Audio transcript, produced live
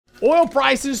Oil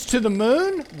prices to the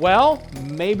moon? Well,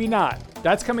 maybe not.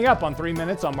 That's coming up on 3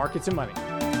 Minutes on Markets and Money.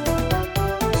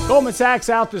 Goldman Sachs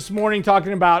out this morning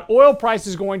talking about oil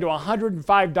prices going to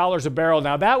 $105 a barrel.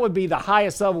 Now, that would be the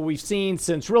highest level we've seen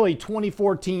since really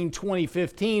 2014,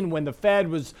 2015, when the Fed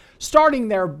was starting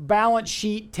their balance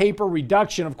sheet taper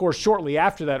reduction. Of course, shortly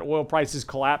after that, oil prices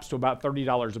collapsed to about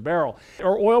 $30 a barrel.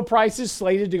 Are oil prices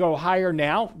slated to go higher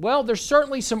now? Well, there's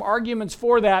certainly some arguments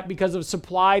for that because of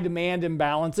supply-demand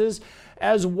imbalances,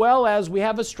 as well as we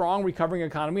have a strong recovering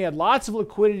economy. We had lots of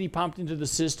liquidity pumped into the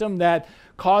system that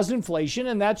caused inflation,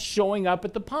 and that's showing up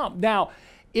at the pump. Now,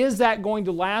 is that going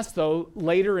to last, though,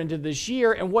 later into this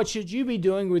year? And what should you be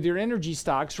doing with your energy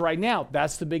stocks right now?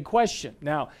 That's the big question.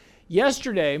 Now,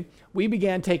 yesterday, we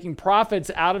began taking profits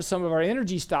out of some of our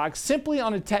energy stocks simply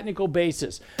on a technical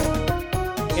basis.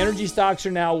 Energy stocks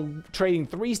are now trading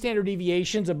 3 standard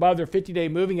deviations above their 50-day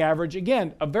moving average.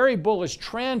 Again, a very bullish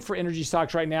trend for energy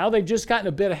stocks right now. They've just gotten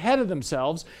a bit ahead of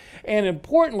themselves. And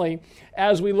importantly,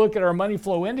 as we look at our money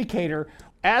flow indicator,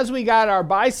 as we got our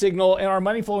buy signal and our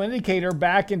money flow indicator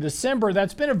back in December,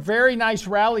 that's been a very nice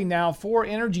rally now for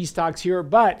energy stocks here.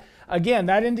 But again,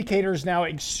 that indicator is now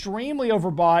extremely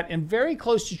overbought and very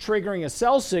close to triggering a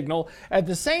sell signal. At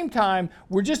the same time,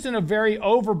 we're just in a very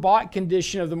overbought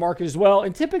condition of the market as well.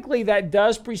 And typically that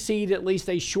does precede at least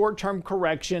a short-term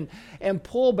correction and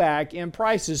pullback in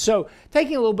prices. So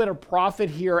taking a little bit of profit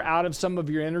here out of some of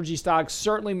your energy stocks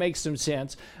certainly makes some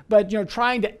sense. But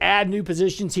trying to add new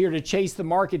positions here to chase the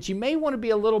markets, you may want to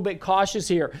be a little bit cautious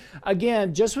here.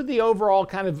 Again, just with the overall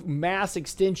kind of mass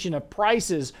extension of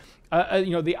prices,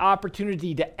 the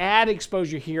opportunity to add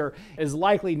exposure here is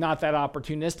likely not that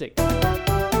opportunistic.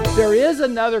 There is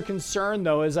another concern,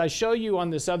 though, as I show you on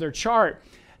this other chart.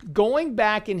 Going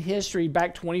back in history,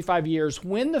 back 25 years,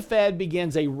 when the Fed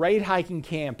begins a rate hiking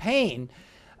campaign,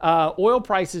 oil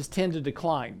prices tend to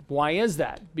decline. Why is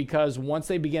that? Because once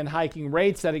they begin hiking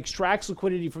rates, that extracts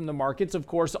liquidity from the markets. Of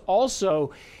course,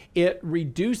 also it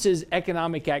reduces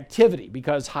economic activity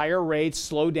because higher rates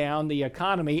slow down the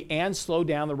economy and slow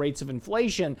down the rates of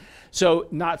inflation. So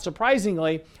not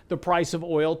surprisingly, the price of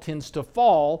oil tends to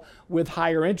fall with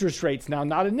higher interest rates. Now,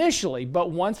 not initially,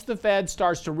 but once the Fed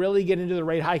starts to really get into the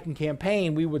rate hiking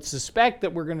campaign, we would suspect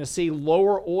that we're going to see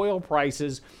lower oil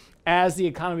prices as the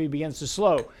economy begins to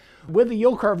slow. With the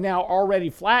yield curve now already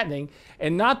flattening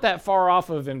and not that far off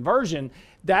of inversion,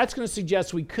 that's going to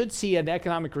suggest we could see an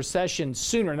economic recession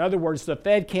sooner. In other words, the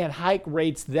Fed can't hike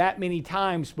rates that many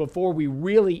times before we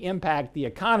really impact the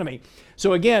economy.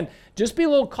 So again, just be a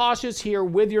little cautious here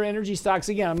with your energy stocks.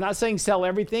 Again, I'm not saying sell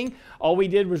everything. All we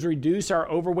did was reduce our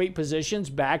overweight positions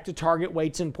back to target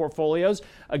weights in portfolios.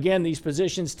 Again, these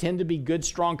positions tend to be good,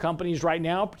 strong companies right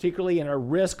now, particularly in a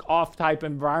risk-off type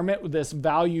environment with this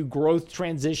value growth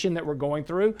transition that we're going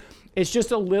through. It's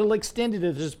just a little extended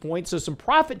at this point, so some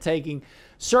profit taking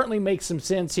certainly makes some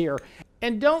sense here.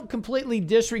 And don't completely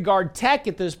disregard tech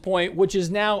at this point, which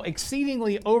is now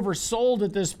exceedingly oversold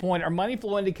at this point. Our money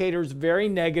flow indicator is very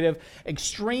negative,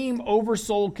 extreme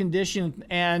oversold condition,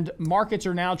 and markets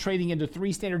are now trading into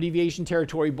 3 standard deviation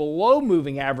territory below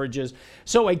moving averages.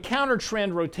 So a counter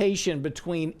trend rotation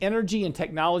between energy and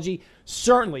technology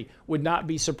certainly would not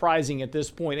be surprising at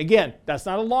this point. Again, that's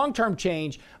not a long-term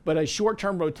change, but a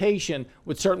short-term rotation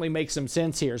would certainly make some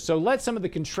sense here. So let some of the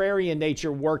contrarian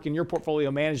nature work in your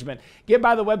portfolio management. Get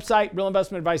by the website,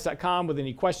 realinvestmentadvice.com, with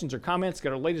any questions or comments.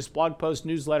 Get our latest blog post,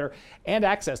 newsletter, and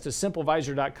access to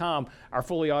simplevisor.com, our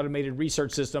fully automated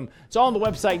research system. It's all on the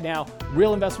website now,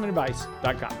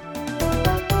 realinvestmentadvice.com.